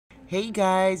Hey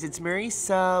guys, it's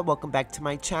Marisa. Welcome back to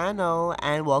my channel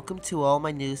and welcome to all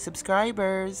my new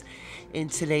subscribers. In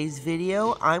today's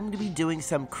video, I'm going to be doing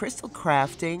some crystal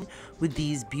crafting with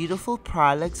these beautiful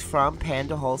products from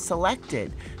PandaHall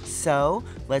Selected. So,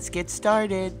 let's get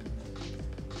started.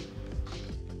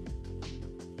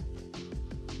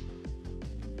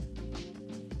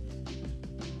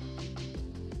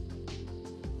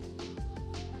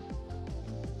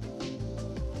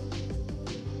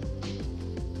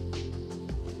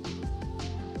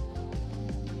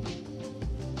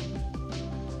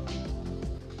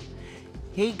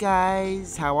 Hey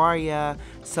guys, how are ya?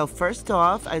 So first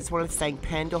off, I just want to thank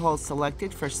PandaHall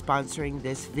Selected for sponsoring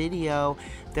this video.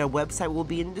 Their website will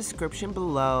be in the description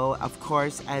below, of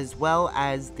course, as well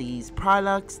as these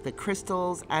products, the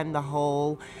crystals, and the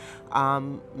whole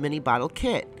mini bottle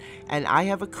kit. And I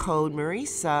have a code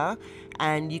Marisa,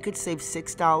 and you could save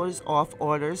 $6 off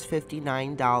orders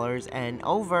 $59 and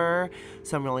over.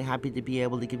 So I'm really happy to be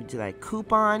able to give you that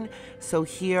coupon. So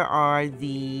here are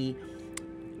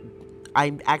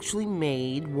I actually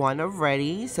made one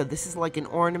already, so this is like an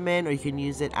ornament, or you can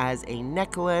use it as a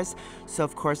necklace. So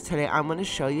of course today I'm going to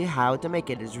show you how to make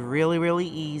it. It's really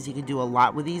easy. You can do a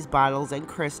lot with these bottles and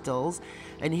crystals.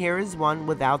 And here is one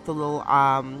without the little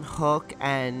hook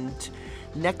and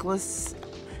necklace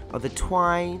or the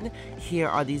twine. Here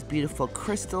are these beautiful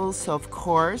crystals. So of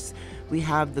course we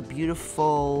have the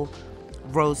beautiful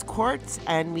rose quartz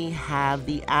and we have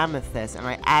the amethyst, and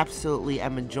I absolutely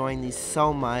am enjoying these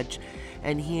so much.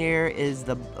 And here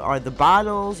are the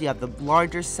bottles. You have the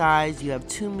larger size, you have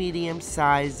two medium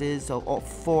sizes, so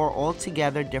four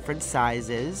altogether different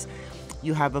sizes.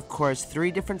 You have of course 3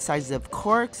 different sizes of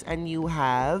corks, and you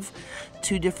have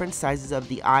 2 different sizes of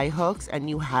the eye hooks, and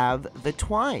you have the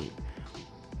twine.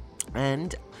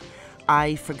 And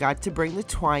I forgot to bring the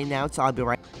twine out, so I'll be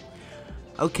right.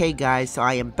 Okay guys, so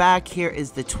I am back. Here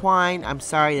is the twine. I'm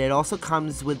sorry, it also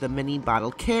comes with the mini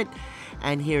bottle kit,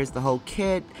 and here's the whole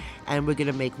kit, and we're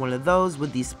gonna make one of those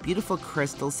with these beautiful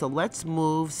crystals. So let's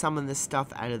move some of the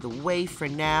stuff out of the way for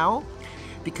now,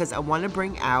 because I want to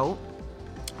bring out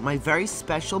my very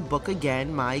special book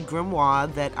again, my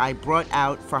grimoire that I brought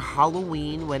out for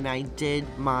Halloween when I did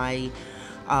my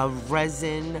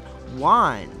resin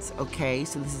wands. Okay,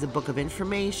 so this is a book of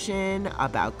information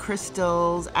about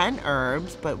crystals and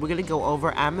herbs, but we're gonna go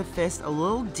over amethyst a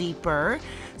little deeper.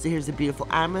 So here's a beautiful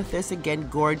amethyst, again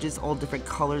gorgeous, all different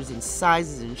colors and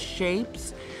sizes and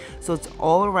shapes. So it's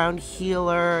all around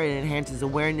healer. It enhances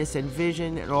awareness and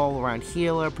vision. An all around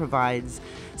healer, provides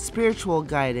spiritual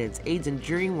guidance, aids in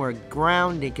dream work,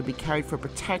 grounding, can be carried for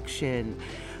protection,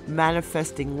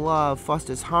 manifesting love,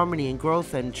 fosters harmony and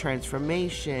growth and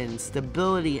transformation,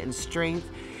 stability and strength,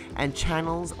 and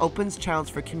opens channels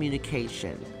for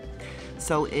communication.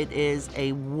 So it is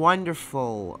a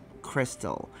wonderful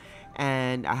crystal.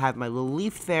 And I have my little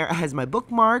leaf there as my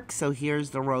bookmark. So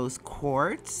here's the rose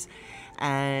quartz,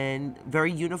 and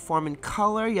very uniform in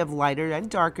color. You have lighter and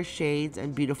darker shades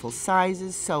and beautiful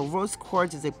sizes. So rose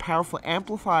quartz is a powerful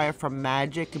amplifier for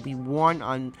magic. It can be worn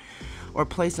on or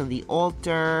placed on the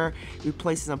altar. We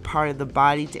place it on part of the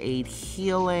body to aid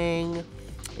healing.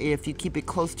 If you keep it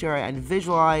close to your eye and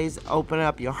visualize, open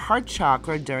up your heart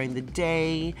chakra during the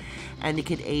day, and it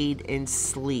can aid in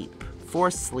sleep. For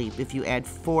sleep, if you add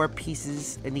 4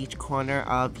 pieces in each corner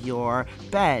of your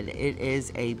bed. It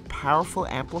is a powerful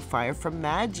amplifier for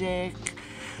magic.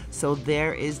 So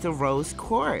there is the rose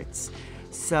quartz.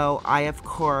 So I of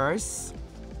course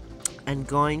am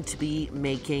going to be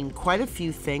making quite a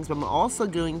few things, but I'm also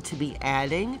going to be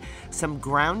adding some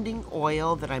grounding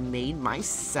oil that I made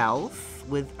myself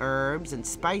with herbs and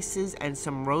spices, and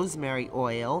some rosemary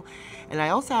oil. And I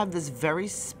also have this very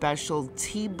special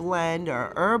tea blend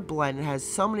or herb blend. It has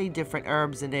so many different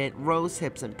herbs in it: rose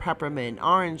hips and peppermint,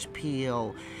 orange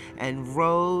peel and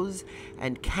rose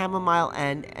and chamomile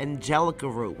and angelica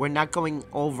root. We're not going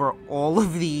over all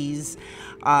of these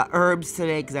herbs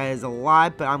today because that is a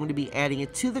lot, but I'm going to be adding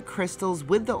it to the crystals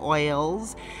with the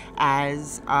oils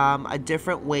as a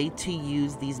different way to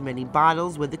use these mini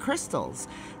bottles with the crystals.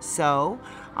 So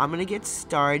I'm going to get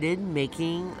started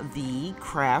making the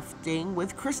crafting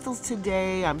with crystals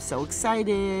today. I'm so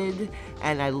excited,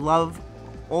 and I love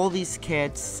all these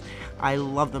kits. I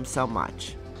love them so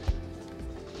much.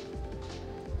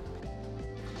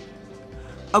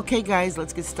 Okay guys,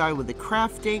 let's get started with the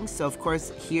crafting. So of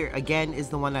course here again is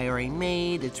the one I already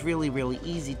made. It's really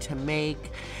easy to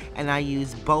make, and I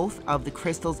use both of the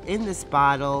crystals in this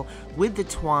bottle with the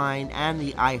twine and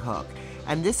the eye hook.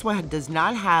 And this one does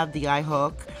not have the eye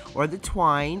hook or the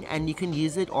twine, and you can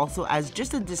use it also as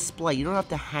just a display. You don't have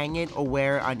to hang it or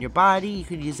wear it on your body. You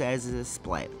can use it as a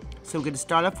display. So we're going to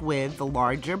start off with the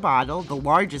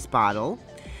largest bottle,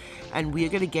 and we're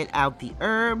going to get out the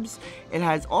herbs. It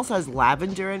also has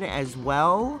lavender in it as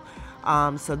well.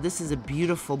 So this is a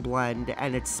beautiful blend,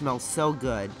 and it smells so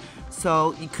good.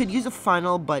 So you could use a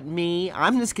funnel, but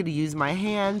I'm just going to use my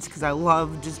hands because I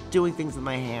love just doing things with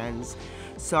my hands.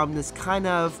 So I'm just kind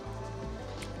of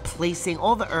placing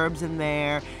all the herbs in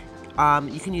there.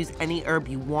 You can use any herb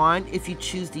you want. If you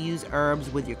choose to use herbs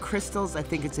with your crystals, I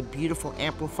think it's a beautiful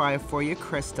amplifier for your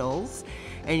crystals,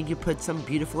 and you can put some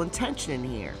beautiful intention in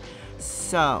here.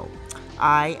 So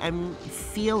I am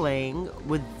feeling,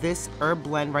 with this herb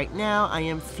blend right now, I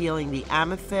am feeling the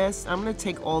amethyst. I'm going to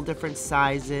take all different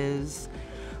sizes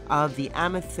of the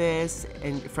amethyst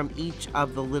and from each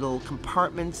of the little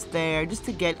compartments there, just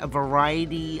to get a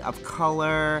variety of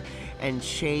color and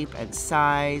shape and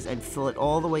size, and fill it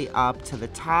all the way up to the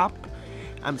top.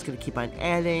 I'm just going to keep on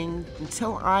adding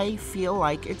until I feel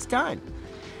like it's done,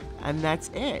 and that's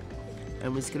it.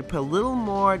 I'm just going to put a little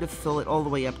more to fill it all the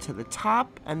way up to the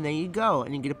top, and there you go.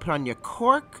 And you're going to put on your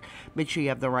cork. Make sure you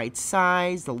have the right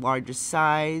size, the largest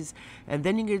size, and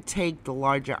then you're going to take the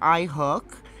larger eye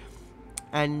hook,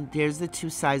 and there's the two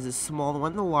sizes, smaller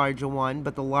one, the larger one,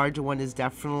 but the larger one is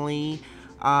definitely,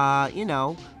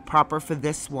 proper for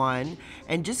this one.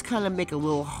 And just kind of make a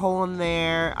little hole in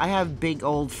there. I have big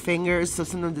old fingers, so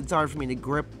sometimes it's hard for me to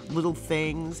grip little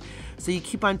things. So you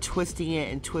keep on twisting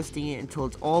it until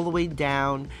it's all the way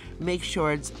down. Make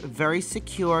sure it's very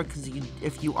secure, because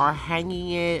if you are hanging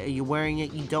it or you're wearing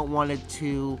it, you don't want it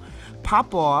to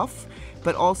pop off.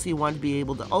 But also you want to be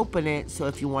able to open it, so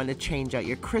if you want to change out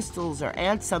your crystals or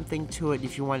add something to it,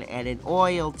 if you want to add an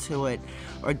oil to it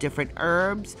or different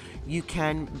herbs, you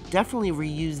can definitely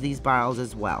reuse these bottles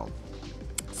as well.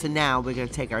 So now we're going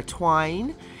to take our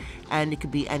twine, and it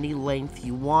could be any length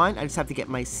you want. I just have to get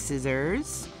my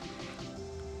scissors.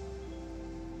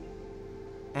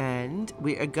 And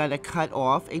we are going to cut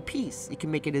off a piece. You can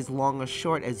make it as long or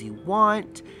short as you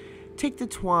want. Take the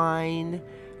twine,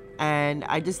 and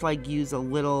I just use a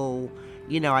little,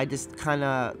 I just kind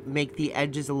of make the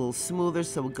edges a little smoother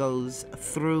so it goes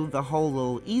through the hole a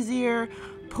little easier.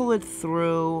 Pull it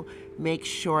through, make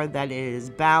sure that it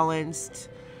is balanced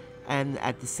and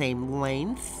at the same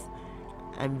length,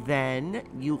 and then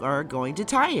you are going to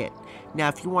tie it. Now,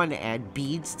 if you want to add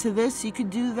beads to this, you could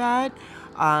do that.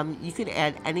 You could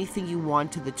add anything you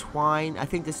want to the twine. I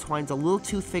think this twine's a little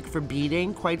too thick for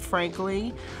beading, quite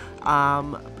frankly.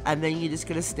 And then you're just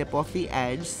going to snip off the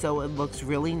edge so it looks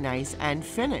really nice and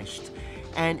finished.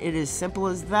 And it is simple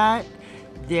as that.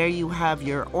 There you have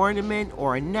your ornament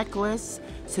or a necklace.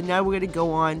 So now we're going to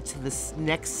go on to the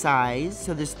next size.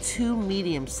 So there's two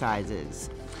medium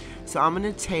sizes. So I'm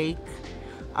going to take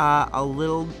a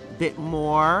little bit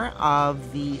more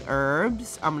of the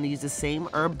herbs. I'm going to use the same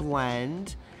herb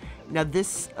blend. Now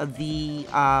the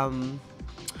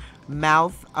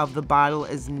mouth of the bottle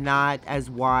is not as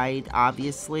wide,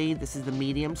 obviously. This is the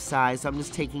medium size, so I'm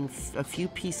just taking a few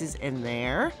pieces in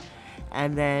there,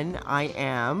 and then I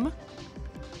am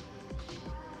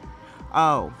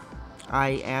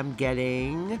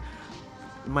getting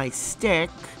my stick,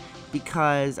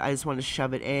 because I just want to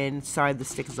shove it in. Sorry, the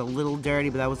stick is a little dirty,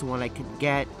 but that was the one I could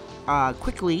get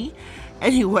quickly.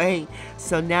 Anyway,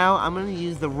 so now I'm going to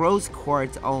use the rose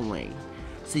quartz only.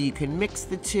 So you can mix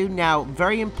the two. Now,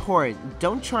 very important,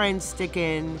 don't try and stick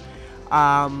in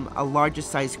a larger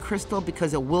size crystal,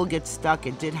 because it will get stuck.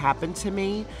 It did happen to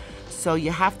me. So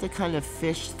you have to kind of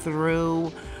fish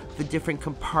through the different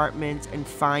compartments and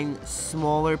find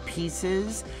smaller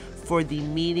pieces for the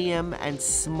medium and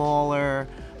smaller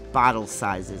bottle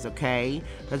sizes, okay?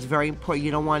 That's very important.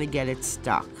 You don't want to get it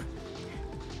stuck.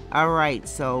 Alright,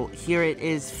 so here it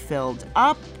is filled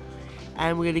up.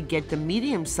 And we're going to get the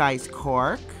medium-sized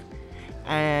cork,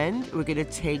 and we're going to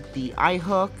take the eye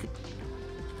hook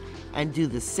and do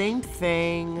the same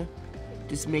thing.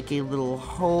 Just make a little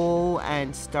hole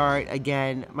and start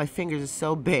again. My fingers are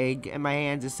so big and my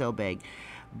hands are so big,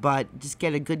 but just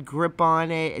get a good grip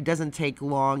on it. It doesn't take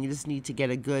long. You just need to get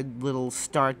a good little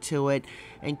start to it,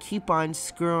 and keep on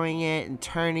screwing it and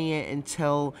turning it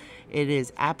until it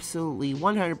is absolutely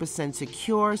 100%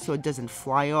 secure, so it doesn't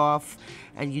fly off,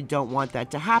 and you don't want that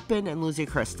to happen and lose your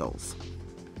crystals.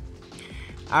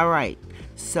 Alright,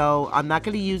 so I'm not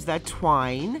going to use that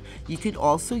twine. You could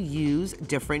also use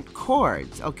different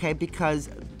cords, okay? Because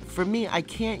for me, I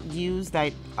can't use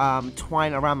that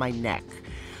twine around my neck.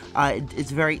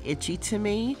 It's very itchy to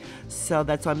me, so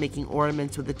that's why I'm making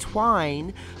ornaments with the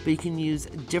twine. But you can use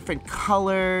different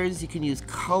colors. You can use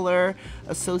color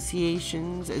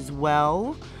associations as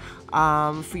well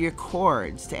for your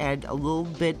cords to add a little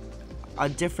bit a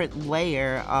different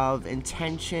layer of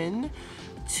intention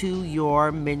to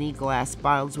your mini glass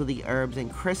bottles with the herbs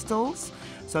and crystals.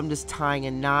 So I'm just tying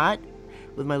a knot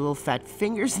with my little fat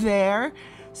fingers there.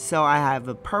 So I have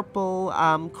a purple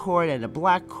cord and a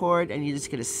black cord, and you're just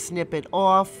gonna snip it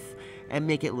off and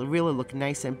make it really look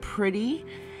nice and pretty.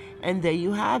 And there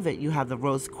you have it. You have the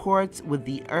rose quartz with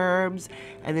the herbs,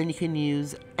 and then you can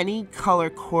use any color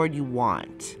cord you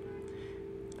want.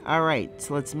 Alright,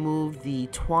 so let's move the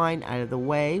twine out of the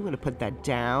way. I'm going to put that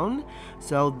down.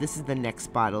 So this is the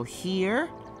next bottle here.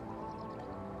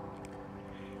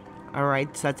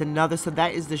 Alright, so that's another, so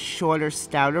that is the shorter,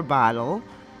 stouter bottle.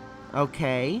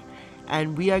 Okay,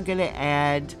 and we are going to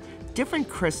add different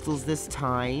crystals this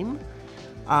time.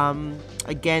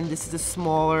 Again, this is a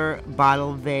smaller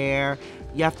bottle there.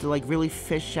 You have to like really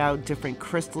fish out different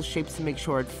crystal shapes to make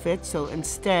sure it fits. So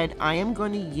instead, I am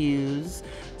going to use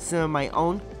some of my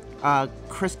own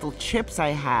crystal chips I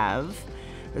have.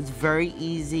 It's very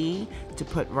easy to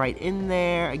put right in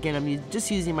there. Again, I'm just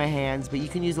using my hands, but you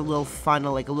can use a little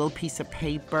funnel, like a little piece of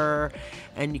paper,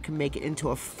 and you can make it into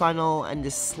a funnel and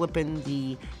just slip in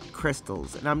the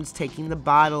crystals. And I'm just taking the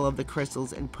bottle of the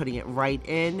crystals and putting it right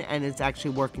in, and it's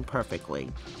actually working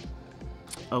perfectly.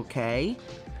 Okay.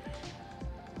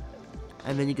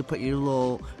 And then you can put your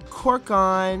little cork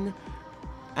on,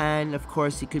 and of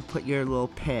course you could put your little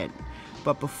pin.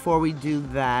 But before we do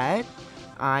that,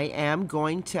 I am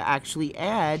going to actually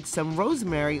add some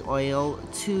rosemary oil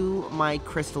to my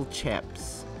crystal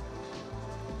chips.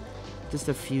 Just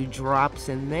a few drops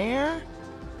in there.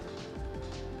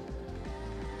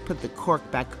 Put the cork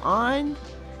back on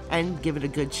and give it a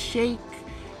good shake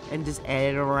and just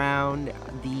add it around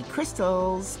the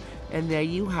crystals, and there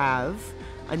you have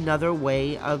another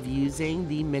way of using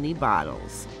the mini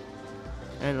bottles.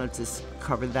 And let's just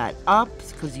cover that up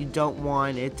because you don't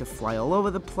want it to fly all over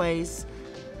the place.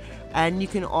 And you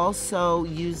can also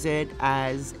use it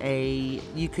as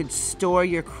you could store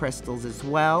your crystals as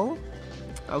well.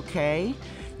 Okay,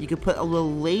 you could put a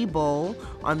little label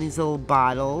on these little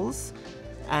bottles,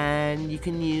 and you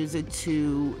can use it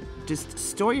to just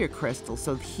store your crystals.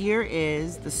 So here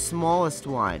is the smallest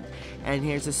one, and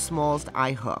here's the smallest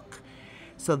eye hook.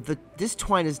 So this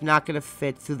twine is not going to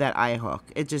fit through that eye hook.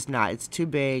 It's just not. It's too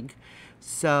big.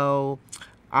 So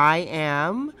I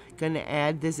am going to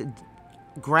add this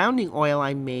grounding oil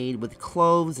I made with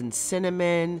cloves and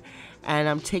cinnamon, and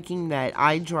I'm taking that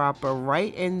eyedropper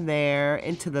right in there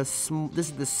into this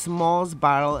is the smallest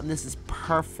bottle, and this is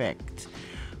perfect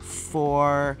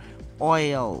for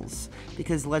oils,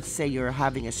 because let's say you're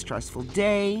having a stressful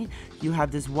day, you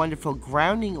have this wonderful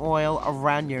grounding oil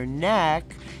around your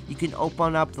neck. You can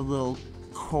open up the little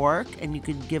cork and you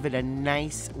can give it a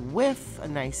nice whiff, a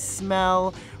nice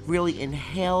smell, really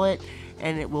inhale it,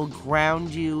 and it will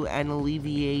ground you and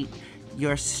alleviate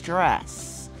your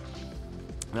stress.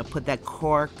 I'll put that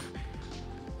cork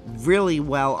really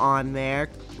well on there.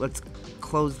 Let's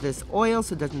close this oil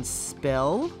so it doesn't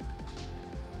spill.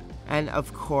 And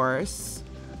of course,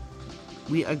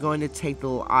 we are going to take the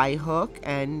little eye hook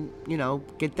and,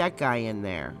 get that guy in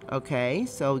there. Okay,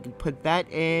 so we can put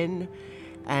that in,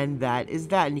 and that is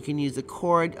that. And you can use a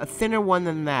cord, a thinner one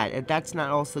than that. If that's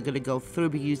not also going to go through,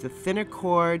 but you use a thinner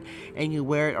cord and you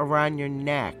wear it around your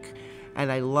neck.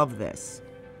 And I love this.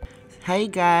 Hey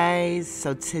guys,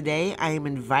 so today I am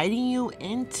inviting you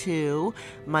into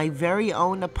my very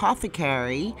own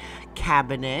apothecary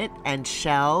cabinet and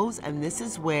shelves, and this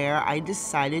is where I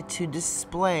decided to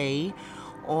display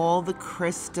all the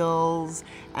crystals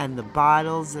and the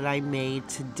bottles that I made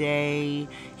today.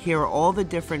 Here are all the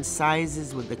different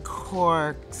sizes with the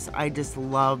corks. I just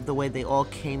love the way they all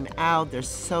came out. They're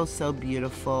so, so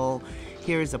beautiful.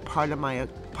 Here is a part of my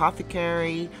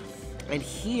apothecary, and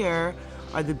here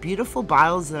are the beautiful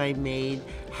bottles that I made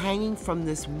hanging from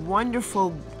this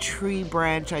wonderful tree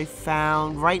branch I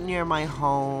found right near my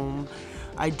home.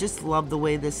 I just love the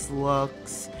way this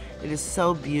looks. It is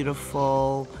so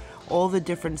beautiful. All the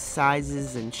different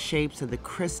sizes and shapes of the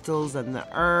crystals and the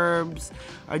herbs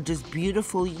are just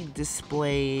beautifully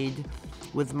displayed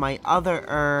with my other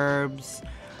herbs,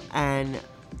 and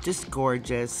just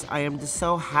gorgeous. I am just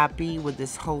so happy with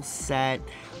this whole set.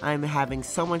 I'm having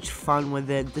so much fun with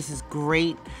it. This is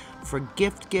great for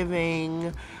gift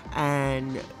giving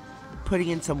and putting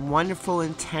in some wonderful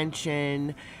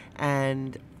intention.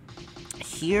 And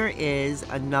here is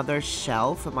another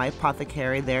shelf of my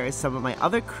apothecary. There is some of my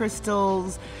other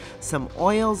crystals, some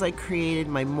oils I created,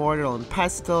 my mortar and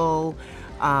pestle,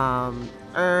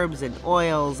 herbs and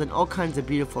oils and all kinds of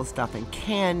beautiful stuff, and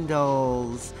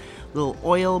candles, little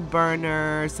oil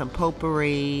burner, some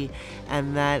potpourri,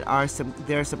 and there are some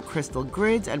crystal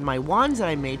grids and my wands that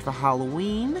I made for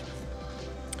Halloween.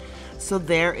 So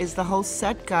there is the whole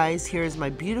set, guys. Here's my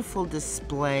beautiful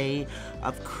display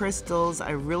of crystals.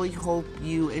 I really hope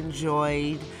you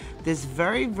enjoyed this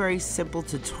very, very simple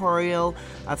tutorial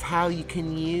of how you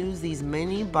can use these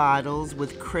mini bottles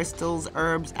with crystals,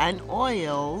 herbs, and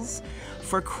oils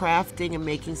for crafting and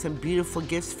making some beautiful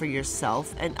gifts for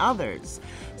yourself and others.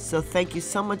 So thank you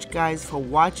so much, guys, for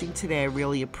watching today. I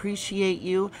really appreciate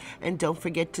you. And don't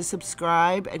forget to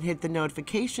subscribe and hit the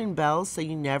notification bell so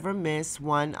you never miss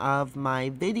one of my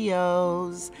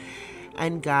videos.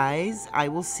 And guys, I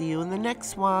will see you in the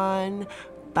next one.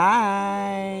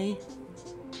 Bye.